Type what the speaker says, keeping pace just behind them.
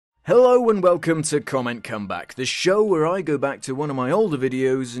Hello and welcome to Comment Comeback, the show where I go back to one of my older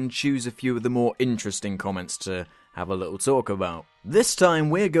videos and choose a few of the more interesting comments to have a little talk about. This time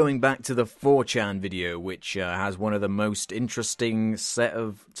we're going back to the 4chan video, which has one of the most interesting set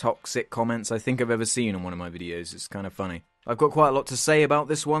of toxic comments I think I've ever seen on one of my videos. It's kind of funny. I've got quite a lot to say about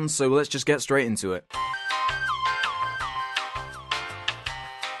this one, so let's just get straight into it.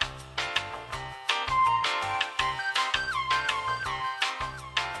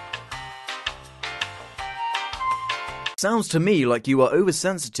 Sounds to me like you are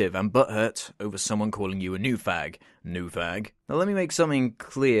oversensitive and butthurt over someone calling you a new fag. New fag. Now let me make something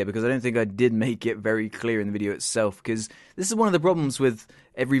clear, because I don't think I did make it very clear in the video itself, because this is one of the problems with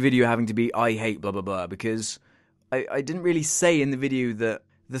every video having to be I hate blah blah blah, because I didn't really say in the video that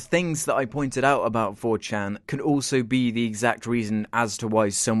the things that I pointed out about 4chan can also be the exact reason as to why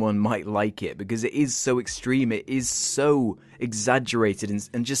someone might like it, because it is so extreme, it is so exaggerated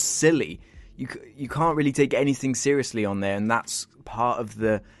and just silly. You can't really take anything seriously on there, and that's part of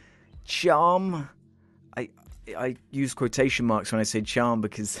the charm. I use quotation marks when I say charm,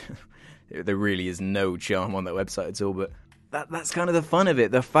 because there really is no charm on that website at all, but that's kind of the fun of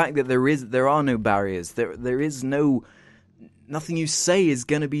it. The fact that there are no barriers, there is nothing you say is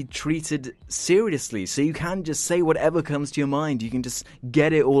going to be treated seriously, so you can just say whatever comes to your mind. You can just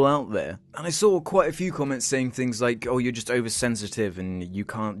get it all out there. And I saw quite a few comments saying things like, oh, you're just oversensitive and you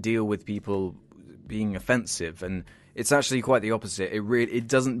can't deal with people being offensive, and it's actually quite the opposite. It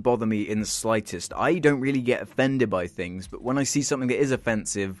doesn't bother me in the slightest. I don't really get offended by things, but when I see something that is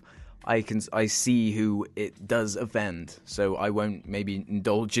offensive, I see who it does offend, so I won't maybe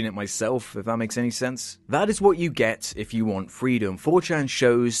indulge in it myself, if that makes any sense. That is what you get if you want freedom. 4chan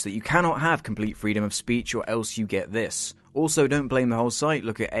shows that you cannot have complete freedom of speech, or else you get this. Also, don't blame the whole site.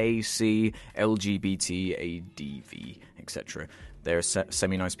 Look at A, C, LGBT, ADV, etc. There are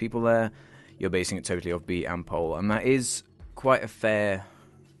semi-nice people there. You're basing it totally off B and Pol, and that is quite a fair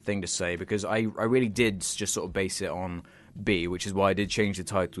thing to say, because I really did just sort of base it on B, which is why I did change the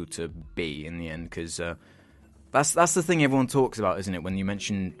title to B in the end, because that's the thing everyone talks about, isn't it? When you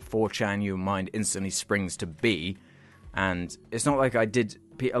mention 4chan, your mind instantly springs to B, and it's not like I did.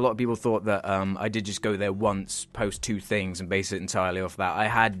 A lot of people thought that I did just go there once, post 2 things, and base it entirely off that. I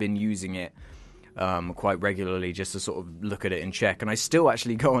had been using it quite regularly just to sort of look at it and check, and I still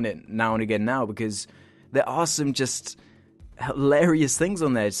actually go on it now and again now, because there are some just hilarious things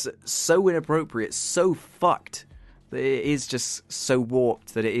on there. It's so inappropriate, so fucked. It is just so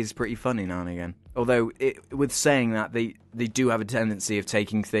warped that it is pretty funny now and again. Although, with saying that, they do have a tendency of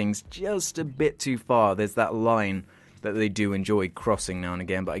taking things just a bit too far. There's that line that they do enjoy crossing now and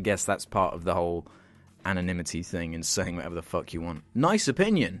again, but I guess that's part of the whole anonymity thing and saying whatever the fuck you want. Nice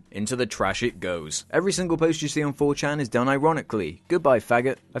opinion. Into the trash it goes. Every single post you see on 4chan is done ironically. Goodbye,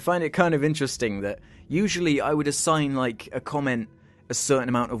 faggot. I find it kind of interesting that usually I would assign, like, a comment a certain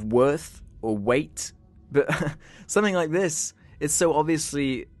amount of worth or weight, but something like this, it's so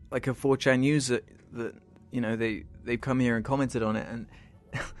obviously like a 4chan user that, you know, they've come here and commented on it, and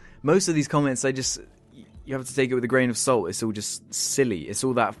most of these comments, you have to take it with a grain of salt. It's all just silly. It's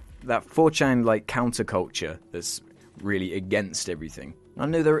all that 4chan, like, counterculture that's really against everything. I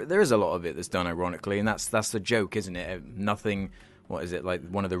know there is a lot of it that's done ironically, and that's the joke, isn't it? Nothing... What is it, like,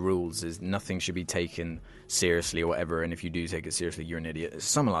 one of the rules is nothing should be taken seriously or whatever, and if you do take it seriously, you're an idiot. It's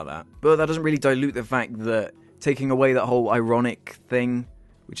something like that. But that doesn't really dilute the fact that taking away that whole ironic thing,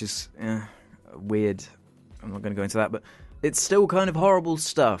 which is weird, I'm not going to go into that, but it's still kind of horrible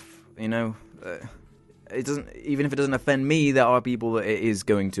stuff, you know? It doesn't, even if it doesn't offend me, there are people that it is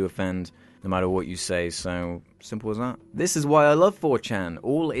going to offend, no matter what you say, so simple as that. This is why I love 4chan,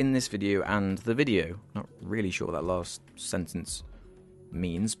 all in this video and the video. Not really sure what that last sentence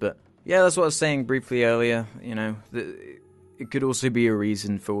means, but yeah, that's what I was saying briefly earlier. You know, it could also be a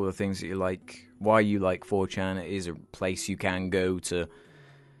reason for all the things that you like, why you like 4chan. It is a place you can go to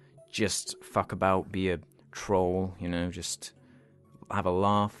just fuck about, be a troll, you know, just have a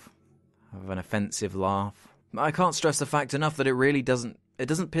laugh, have an offensive laugh. I can't stress the fact enough that it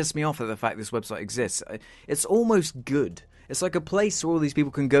doesn't piss me off at the fact this website exists. It's almost good. It's like a place where all these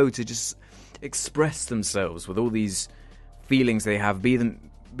people can go to just express themselves with all these feelings they have, be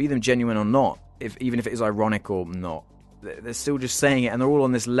them genuine or not, even if it is ironic or not. They're still just saying it, and they're all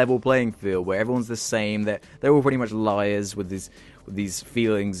on this level playing field where everyone's the same. They're all pretty much liars with these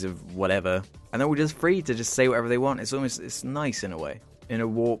feelings of whatever, and they're all just free to just say whatever they want. It's nice in a way, in a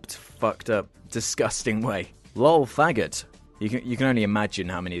warped, fucked up, disgusting way. Lol, faggot. You can only imagine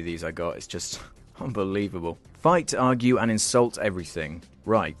how many of these I got. It's just unbelievable. Fight, argue, and insult everything.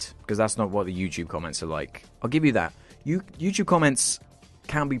 Right, because that's not what the YouTube comments are like. I'll give you that. YouTube comments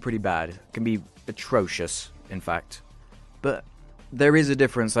can be pretty bad. It can be atrocious, in fact. But there is a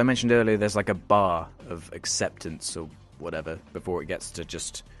difference. I mentioned earlier there's like a bar of acceptance or whatever before it gets to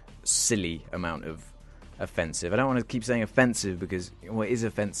just silly amount of offensive. I don't want to keep saying offensive because, well, it is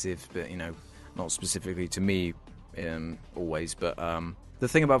offensive, but, you know, not specifically to me always. But the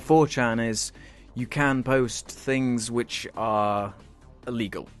thing about 4chan is you can post things which are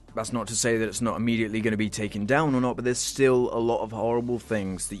illegal. That's not to say that it's not immediately going to be taken down or not, but there's still a lot of horrible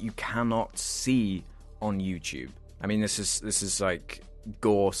things that you cannot see on YouTube. I mean, this is like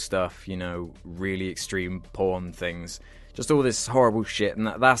gore stuff, you know, really extreme porn things, just all this horrible shit, and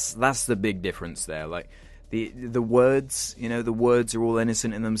that's the big difference there. Like the words, you know, the words are all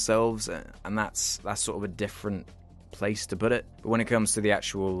innocent in themselves, and that's sort of a different place to put it. But when it comes to the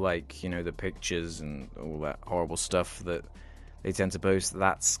actual, like, you know, the pictures and all that horrible stuff that they tend to post,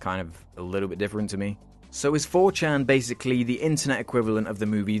 that's kind of a little bit different to me. So is 4chan basically the internet equivalent of the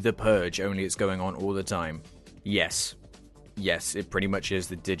movie The Purge, only it's going on all the time? Yes. Yes, it pretty much is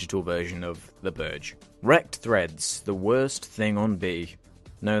the digital version of The Purge. Wrecked threads, the worst thing on B.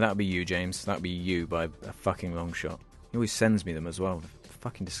 No, that'd be you, James. That'd be you by a fucking long shot. He always sends me them as well. They're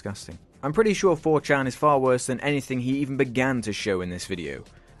fucking disgusting. I'm pretty sure 4chan is far worse than anything he even began to show in this video.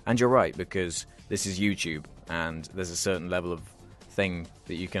 And you're right, because this is YouTube, and there's a certain level of thing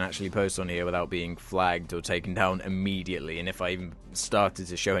that you can actually post on here without being flagged or taken down immediately. And if I even started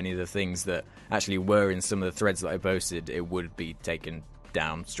to show any of the things that actually were in some of the threads that I posted, it would be taken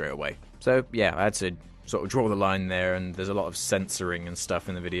down straight away. So yeah, I had to sort of draw the line there, and there's a lot of censoring and stuff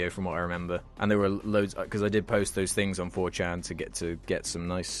in the video from what I remember. And there were loads, because I did post those things on 4chan to get some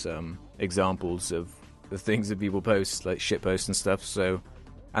nice examples of the things that people post, like shit posts and stuff. So,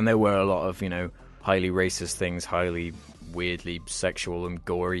 and there were a lot of, you know, highly racist things, highly weirdly sexual and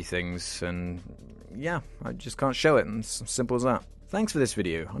gory things, and yeah, I just can't show it, and it's simple as that. Thanks for this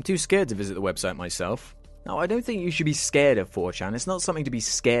video. I'm too scared to visit the website myself. Now, I don't think you should be scared of 4chan. It's not something to be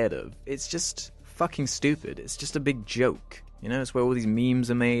scared of. It's just fucking stupid. It's just a big joke. You know, it's where all these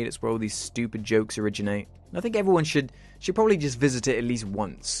memes are made. It's where all these stupid jokes originate. And I think everyone should probably just visit it at least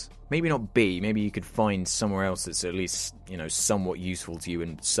once. Maybe not B. Maybe you could find somewhere else that's at least, you know, somewhat useful to you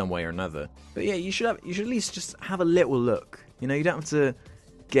in some way or another. But yeah, you should at least just have a little look. You know, you don't have to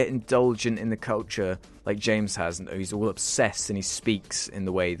get indulgent in the culture like James has, and he's all obsessed and he speaks in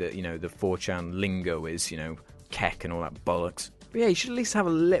the way that, you know, the 4chan lingo is, you know, keck and all that bollocks. But yeah, you should at least have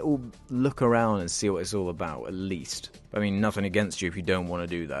a little look around and see what it's all about, at least. I mean, nothing against you if you don't want to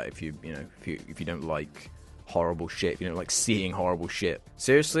do that, if you don't like horrible shit, if you don't like seeing horrible shit.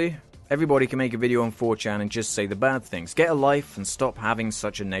 Seriously? Everybody can make a video on 4chan and just say the bad things. Get a life and stop having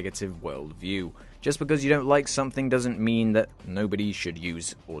such a negative worldview. Just because you don't like something doesn't mean that nobody should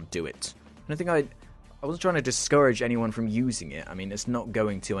use or do it. And I think I wasn't trying to discourage anyone from using it. I mean, it's not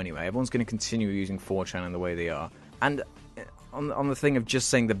going to anyway. Everyone's going to continue using 4chan in the way they are. And on the thing of just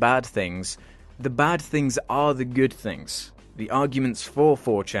saying the bad things are the good things. The arguments for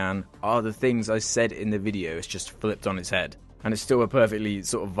 4chan are the things I said in the video. It's just flipped on its head. And it's still a perfectly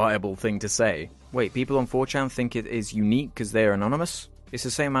sort of viable thing to say. Wait, people on 4chan think it is unique because they're anonymous? It's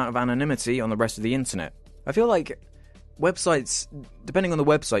the same amount of anonymity on the rest of the internet. I feel like websites, depending on the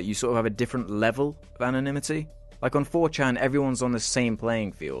website, you sort of have a different level of anonymity. Like on 4chan, everyone's on the same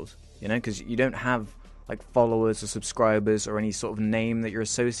playing field, you know, because you don't have like followers or subscribers or any sort of name that you're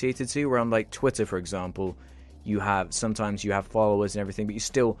associated to. Where on like Twitter, for example, sometimes you have followers and everything, but you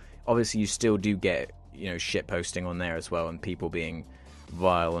still do get, you know, shit posting on there as well, and people being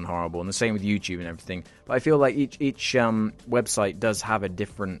vile and horrible, and the same with YouTube and everything. But I feel like each website does have a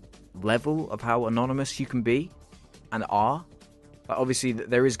different level of how anonymous you can be and are. Like, obviously,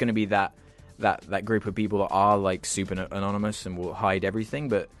 there is going to be that group of people that are like super anonymous and will hide everything.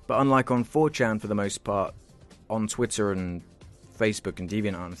 But unlike on 4chan, for the most part, on Twitter and Facebook and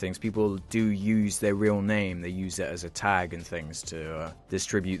DeviantArt and things, people do use their real name. They use it as a tag and things to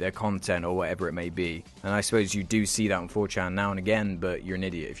distribute their content or whatever it may be. And I suppose you do see that on 4chan now and again, but you're an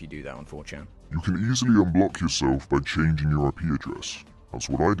idiot if you do that on 4chan. You can easily unblock yourself by changing your IP address. That's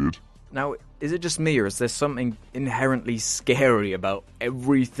what I did. Now, is it just me, or is there something inherently scary about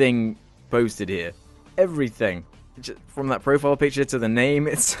everything posted here? Everything. Just from that profile picture to the name,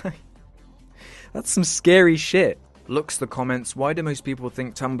 it's that's some scary shit. Looks the comments, why do most people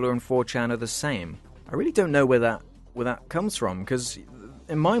think Tumblr and 4chan are the same? I really don't know where that comes from, because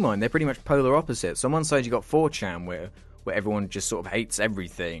in my mind they're pretty much polar opposites. On one side you got 4chan where everyone just sort of hates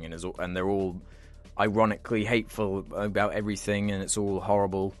everything and they're all ironically hateful about everything and it's all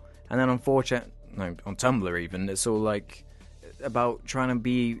horrible. And then on 4chan, no, on Tumblr even, it's all like about trying to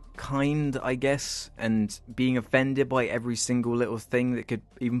be kind, I guess, and being offended by every single little thing that could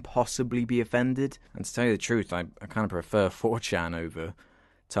even possibly be offended. And to tell you the truth, I kind of prefer 4chan over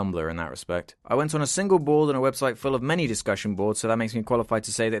Tumblr in that respect. I went on a single board on a website full of many discussion boards, so that makes me qualified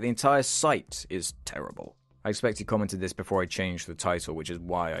to say that the entire site is terrible. I expect you commented this before I changed the title, which is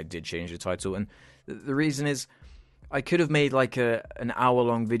why I did change the title. And the reason is, I could have made like an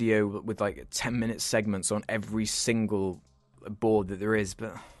hour-long video with like 10-minute segments on every single board that there is,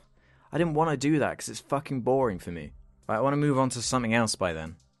 but I didn't want to do that because it's fucking boring for me. I want to move on to something else by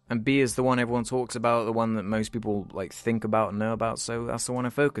then. And B is the one everyone talks about, the one that most people like think about and know about, so that's the one I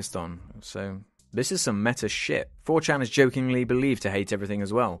focused on. So this is some meta shit. 4chan is jokingly believed to hate everything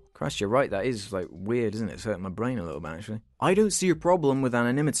as well. Christ, you're right, that is like weird, isn't it? It's hurting my brain a little bit, actually. I don't see a problem with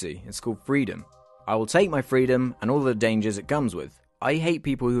anonymity. It's called freedom. I will take my freedom and all the dangers it comes with. I hate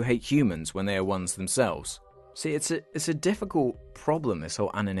people who hate humans when they are ones themselves. See, it's a difficult problem, this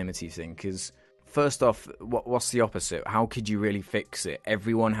whole anonymity thing, because first off, what's the opposite? How could you really fix it?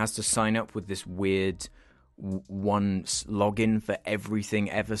 Everyone has to sign up with this weird one login for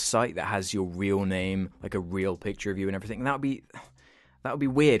everything ever site that has your real name, like a real picture of you and everything. That would be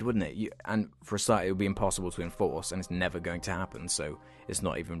weird, wouldn't it? And for a site, it would be impossible to enforce, and it's never going to happen, so it's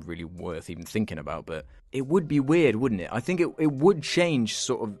not even really worth even thinking about. But it would be weird, wouldn't it? I think it would change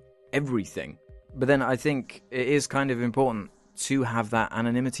sort of everything. But then I think it is kind of important to have that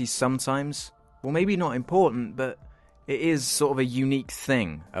anonymity sometimes. Well, maybe not important, but it is sort of a unique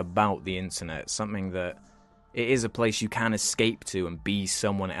thing about the internet, something that it is a place you can escape to and be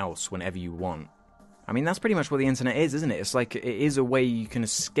someone else whenever you want. I mean, that's pretty much what the internet is, isn't it? It's like, it is a way you can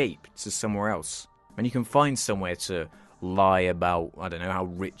escape to somewhere else. And you can find somewhere to lie about, I don't know, how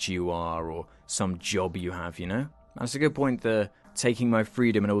rich you are or some job you have, you know? That's a good point, the taking my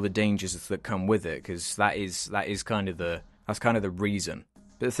freedom and all the dangers that come with it, because that is kind of the reason.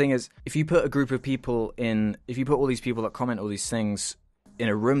 But the thing is, if you put a group of people if you put all these people that comment all these things in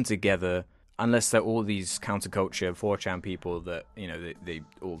a room together, unless they're all these counterculture 4chan people that, you know, they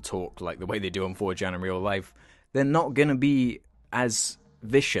all talk like the way they do on 4chan in real life, they're not going to be as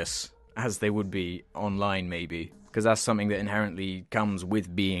vicious as they would be online, maybe, because that's something that inherently comes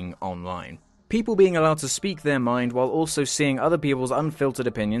with being online. People being allowed to speak their mind while also seeing other people's unfiltered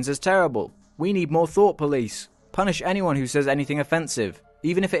opinions is terrible. We need more thought police. Punish anyone who says anything offensive,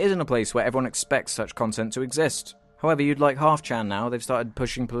 even if it isn't a place where everyone expects such content to exist. However, you'd like half-chan now, they've started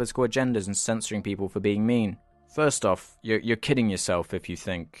pushing political agendas and censoring people for being mean. First off, you're kidding yourself if you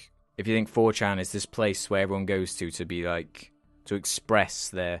think 4chan is this place where everyone goes to be like, to express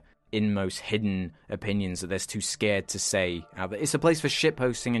their inmost hidden opinions that they're too scared to say. It's a place for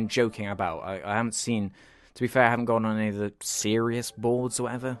shitposting and joking about. I haven't seen, to be fair, I haven't gone on any of the serious boards or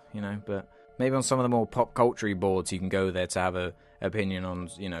whatever, you know, but maybe on some of the more pop culture boards you can go there to have a opinion on,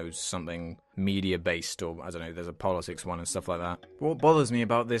 you know, something media based, or I don't know, there's a politics one and stuff like that. But what bothers me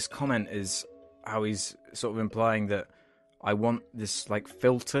about this comment is how he's sort of implying that I want this like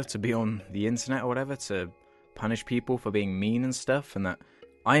filter to be on the internet or whatever to punish people for being mean and stuff, and that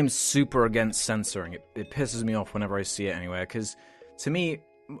I am super against censoring. It pisses me off whenever I see it anywhere, because to me,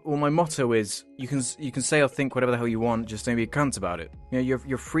 well, my motto is you can say or think whatever the hell you want, just don't be a cunt about it. You know,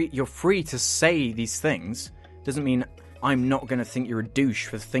 you're free to say these things. Doesn't mean I'm not going to think you're a douche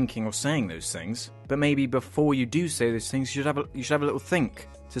for thinking or saying those things. But maybe before you do say those things, you should have a little think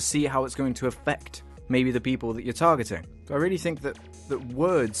to see how it's going to affect maybe the people that you're targeting. So I really think that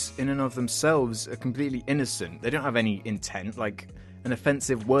words in and of themselves are completely innocent. They don't have any intent. Like, an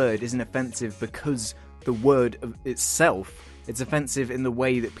offensive word isn't offensive because the word itself. It's offensive in the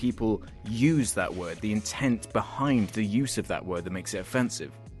way that people use that word, the intent behind the use of that word that makes it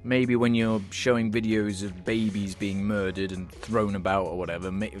offensive. Maybe when you're showing videos of babies being murdered and thrown about or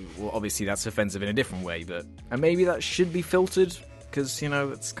whatever, well, obviously that's offensive in a different way, and maybe that should be filtered, because, you know,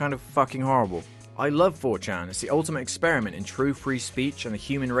 it's kind of fucking horrible. I love 4chan. It's the ultimate experiment in true free speech, and the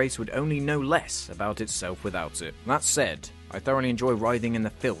human race would only know less about itself without it. That said, I thoroughly enjoy writhing in the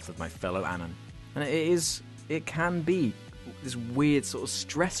filth of my fellow Anon. And it can be this weird sort of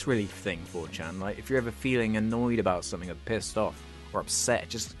stress relief thing, 4chan. Like, if you're ever feeling annoyed about something or pissed off or upset,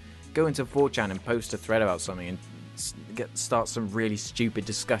 just go into 4chan and post a thread about something and start some really stupid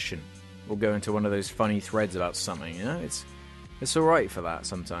discussion. Or go into one of those funny threads about something, you know? It's alright for that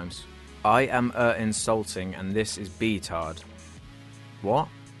sometimes. I am insulting, and this is beatard. What?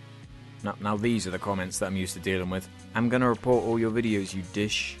 Now these are the comments that I'm used to dealing with. I'm gonna report all your videos, you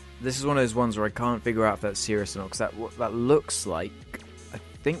dish. This is one of those ones where I can't figure out if that's serious or not, because that looks like, I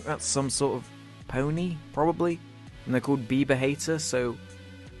think that's some sort of pony, probably. And they're called Bieber Hater, so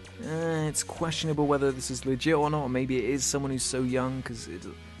It's questionable whether this is legit or not, or maybe it is someone who's so young, because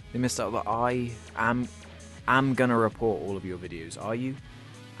they missed out that I am gonna report all of your videos. Are you?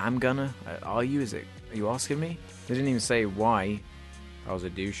 I'm gonna? Are you? Are you asking me? They didn't even say why I was a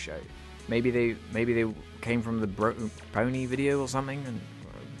douche. Maybe they came from the pony video or something and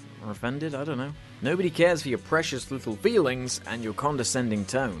are offended? I don't know. Nobody cares for your precious little feelings and your condescending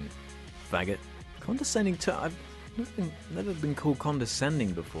tone. Faggot. Condescending tone? I've never been called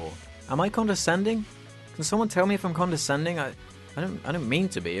condescending before. Am I condescending? Can someone tell me if I'm condescending? I don't mean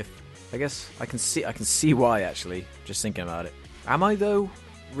to be. I guess I can see why, actually, just thinking about it. Am I though?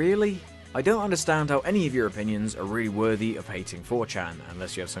 Really? I don't understand how any of your opinions are really worthy of hating 4chan,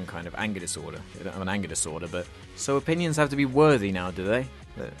 unless you have some kind of anger disorder. I don't have an anger disorder, but... So opinions have to be worthy now, do they?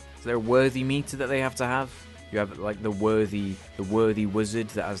 Is there a worthy meter that they have to have? You have, like, the worthy wizard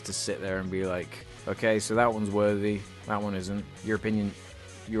that has to sit there and be like, okay, so that one's worthy, that one isn't. Your opinion,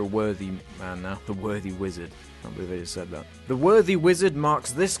 you're a worthy man now. The worthy wizard. I can't believe I just said that. The worthy wizard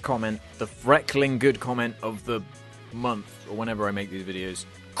marks this comment the freckling good comment of the month, or whenever I make these videos.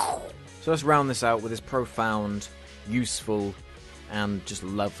 So let's round this out with this profound, useful, and just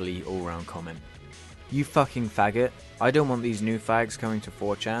lovely all-round comment. You fucking faggot. I don't want these new fags coming to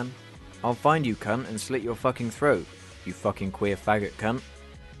 4chan. I'll find you, cunt, and slit your fucking throat. You fucking queer faggot, cunt.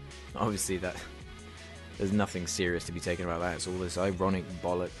 Obviously there's nothing serious to be taken about that. It's all this ironic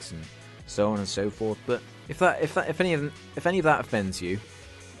bollocks and so on and so forth. But if any of that offends you,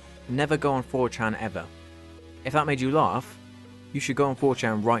 never go on 4chan ever. If that made you laugh, you should go on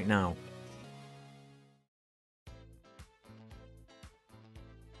 4chan right now.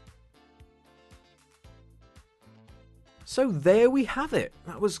 So there we have it.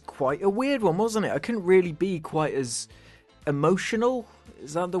 That was quite a weird one, wasn't it? I couldn't really be quite as emotional,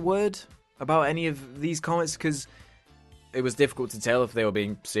 is that the word, about any of these comments, because it was difficult to tell if they were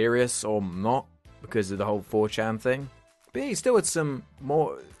being serious or not because of the whole 4chan thing. But yeah, you still had some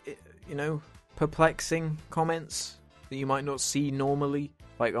more, perplexing comments that you might not see normally,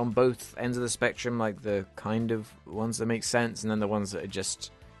 like on both ends of the spectrum, like the kind of ones that make sense and then the ones that are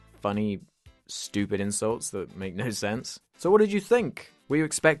just funny, stupid insults that make no sense. So what did you think? Were you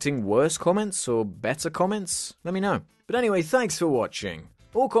expecting worse comments or better comments? Let me know. But anyway, thanks for watching.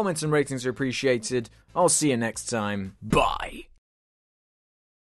 All comments and ratings are appreciated. I'll see you next time. Bye!